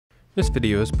This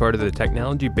video is part of the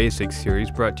Technology Basics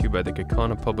series brought to you by the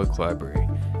Kaukauna Public Library.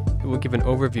 It will give an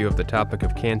overview of the topic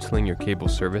of canceling your cable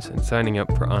service and signing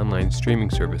up for online streaming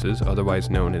services, otherwise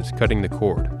known as cutting the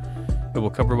cord. It will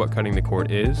cover what cutting the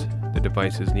cord is, the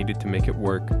devices needed to make it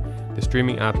work, the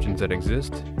streaming options that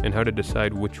exist, and how to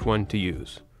decide which one to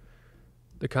use.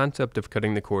 The concept of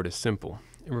cutting the cord is simple.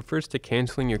 It refers to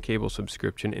canceling your cable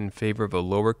subscription in favor of a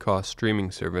lower-cost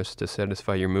streaming service to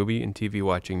satisfy your movie and TV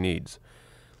watching needs.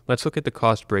 Let's look at the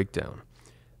cost breakdown.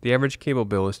 The average cable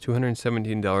bill is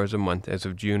 $217 a month as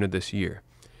of June of this year.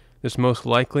 This most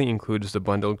likely includes the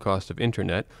bundled cost of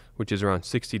internet, which is around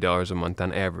 $60 a month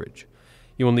on average.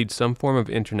 You will need some form of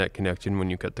internet connection when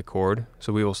you cut the cord,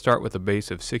 so we will start with a base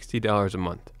of $60 a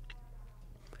month.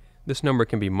 This number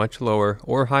can be much lower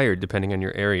or higher depending on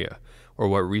your area, or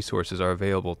what resources are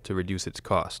available to reduce its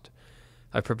cost.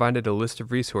 I've provided a list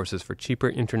of resources for cheaper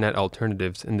internet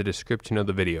alternatives in the description of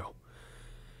the video.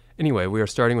 Anyway, we are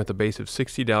starting with a base of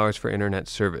 $60 for internet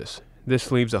service.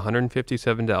 This leaves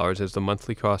 $157 as the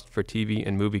monthly cost for TV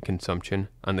and movie consumption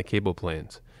on the cable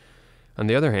plans. On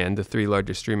the other hand, the three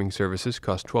largest streaming services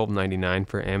cost $12.99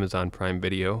 for Amazon Prime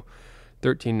Video,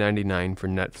 $13.99 for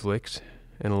Netflix,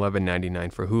 and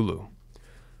 $11.99 for Hulu.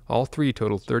 All three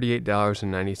total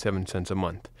 $38.97 a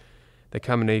month. The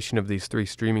combination of these three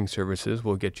streaming services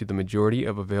will get you the majority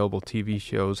of available TV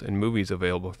shows and movies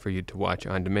available for you to watch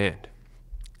on demand.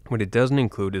 What it doesn't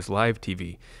include is live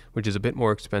TV, which is a bit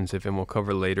more expensive and we'll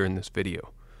cover later in this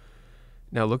video.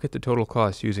 Now look at the total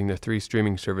cost using the three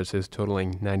streaming services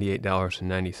totaling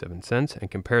 $98.97 and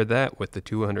compare that with the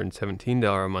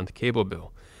 $217 a month cable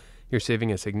bill. You're saving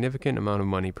a significant amount of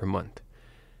money per month.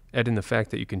 Add in the fact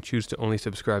that you can choose to only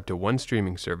subscribe to one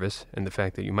streaming service and the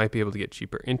fact that you might be able to get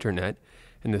cheaper internet,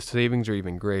 and the savings are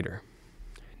even greater.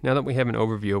 Now that we have an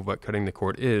overview of what cutting the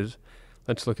cord is,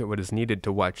 let's look at what is needed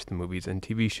to watch the movies and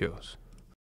TV shows.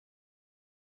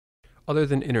 Other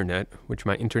than internet, which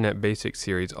my Internet Basics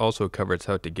series also covers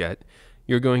how to get,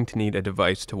 you're going to need a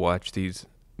device to watch these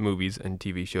movies and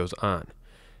TV shows on.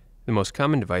 The most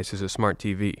common device is a smart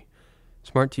TV.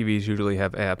 Smart TVs usually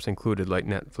have apps included like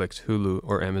Netflix, Hulu,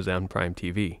 or Amazon Prime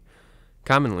TV.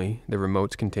 Commonly, the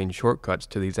remotes contain shortcuts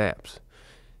to these apps.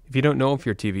 If you don't know if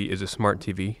your TV is a smart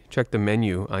TV, check the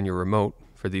menu on your remote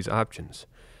for these options.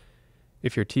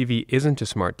 If your TV isn't a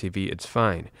smart TV, it's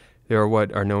fine. There are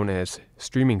what are known as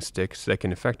streaming sticks that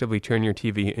can effectively turn your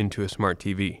TV into a smart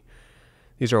TV.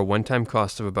 These are a one-time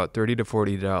cost of about $30 to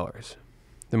 $40.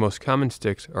 The most common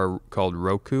sticks are called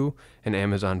Roku and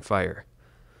Amazon Fire.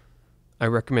 I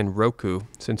recommend Roku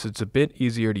since it's a bit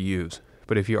easier to use,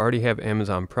 but if you already have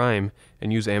Amazon Prime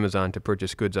and use Amazon to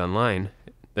purchase goods online,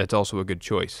 that's also a good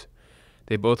choice.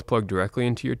 They both plug directly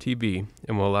into your TV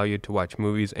and will allow you to watch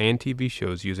movies and TV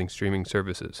shows using streaming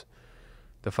services.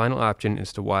 The final option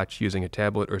is to watch using a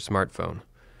tablet or smartphone.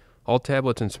 All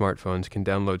tablets and smartphones can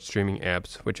download streaming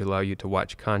apps which allow you to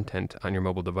watch content on your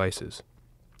mobile devices.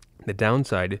 The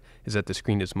downside is that the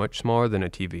screen is much smaller than a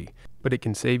TV, but it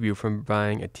can save you from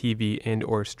buying a TV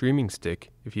and/or streaming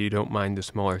stick if you don't mind the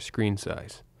smaller screen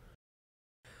size.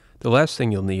 The last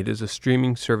thing you'll need is a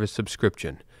streaming service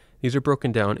subscription. These are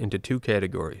broken down into two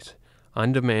categories: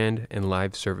 on-demand and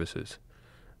live services.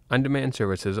 On-demand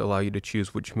services allow you to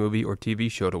choose which movie or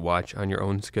TV show to watch on your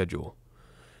own schedule.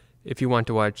 If you want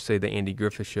to watch, say, the Andy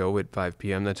Griffith Show at 5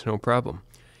 p.m., that's no problem.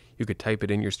 You could type it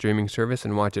in your streaming service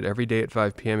and watch it every day at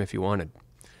 5 p.m. if you wanted.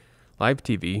 Live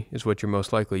TV is what you're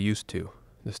most likely used to.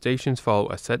 The stations follow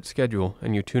a set schedule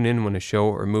and you tune in when a show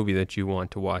or movie that you want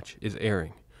to watch is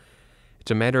airing. It's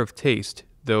a matter of taste,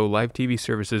 though live TV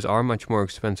services are much more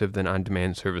expensive than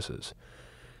on-demand services.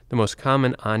 The most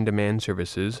common on-demand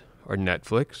services are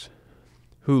Netflix,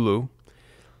 Hulu,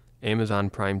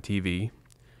 Amazon Prime TV,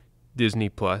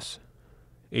 Disney+,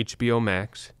 HBO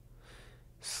Max,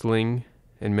 Sling,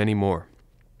 and many more.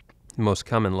 The most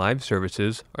common live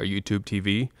services are YouTube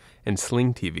TV and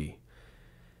Sling TV.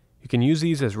 You can use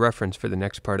these as reference for the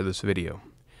next part of this video.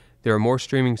 There are more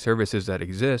streaming services that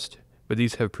exist, but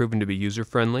these have proven to be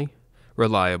user-friendly,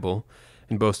 reliable,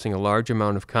 and boasting a large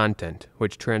amount of content,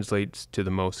 which translates to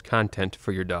the most content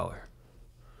for your dollar.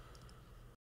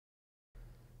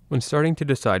 When starting to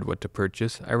decide what to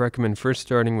purchase, I recommend first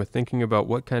starting with thinking about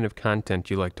what kind of content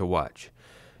you like to watch.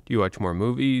 Do you watch more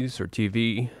movies or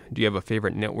TV? Do you have a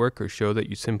favorite network or show that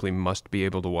you simply must be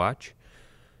able to watch?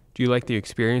 Do you like the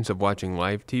experience of watching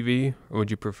live TV, or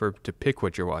would you prefer to pick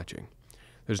what you're watching?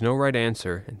 There's no right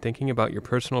answer, and thinking about your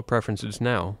personal preferences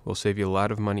now will save you a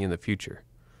lot of money in the future.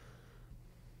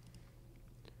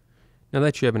 Now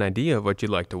that you have an idea of what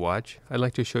you'd like to watch, I'd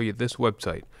like to show you this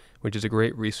website, which is a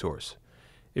great resource.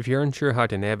 If you're unsure how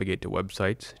to navigate to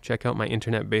websites, check out my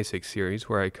Internet Basics series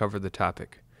where I cover the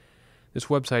topic. This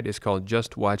website is called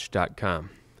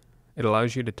justwatch.com. It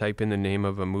allows you to type in the name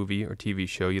of a movie or TV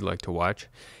show you'd like to watch,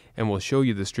 and will show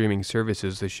you the streaming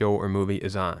services the show or movie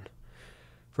is on.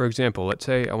 For example, let's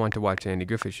say I want to watch Andy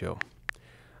Griffith Show.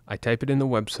 I type it in the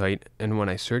website, and when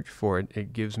I search for it,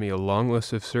 it gives me a long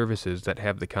list of services that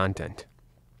have the content.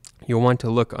 You'll want to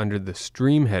look under the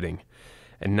Stream heading,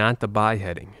 and not the Buy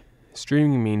heading.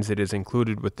 Streaming means it is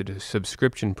included with the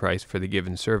subscription price for the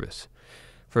given service.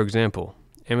 For example,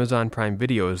 Amazon Prime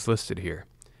Video is listed here.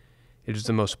 It is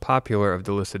the most popular of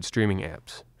the listed streaming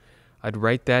apps. I'd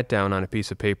write that down on a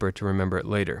piece of paper to remember it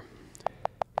later.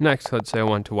 Next, let's say I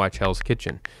want to watch Hell's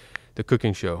Kitchen, the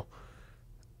cooking show.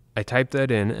 I type that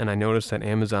in, and I notice that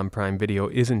Amazon Prime Video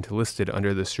isn't listed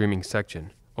under the streaming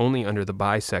section, only under the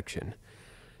Buy section.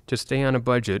 To stay on a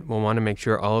budget, we'll want to make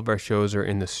sure all of our shows are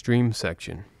in the Stream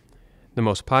section. The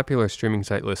most popular streaming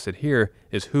site listed here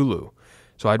is Hulu,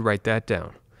 so I'd write that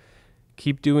down.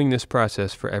 Keep doing this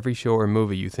process for every show or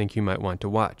movie you think you might want to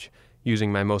watch,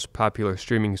 using my most popular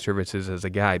streaming services as a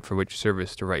guide for which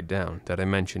service to write down that I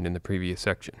mentioned in the previous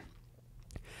section.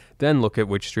 Then look at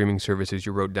which streaming services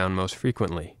you wrote down most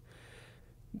frequently.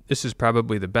 This is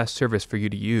probably the best service for you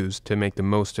to use to make the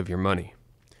most of your money.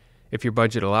 If your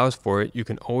budget allows for it, you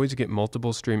can always get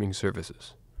multiple streaming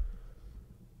services.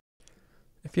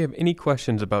 If you have any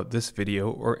questions about this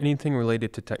video or anything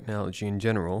related to technology in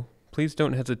general, please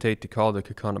don't hesitate to call the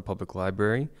Kaukauna Public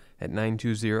Library at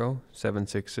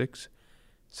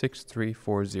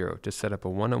 920-766-6340 to set up a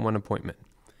one-on-one appointment.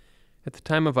 At the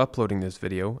time of uploading this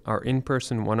video, our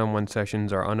in-person one-on-one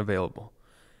sessions are unavailable.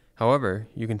 However,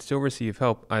 you can still receive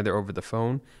help either over the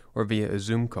phone or via a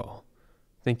Zoom call.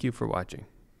 Thank you for watching.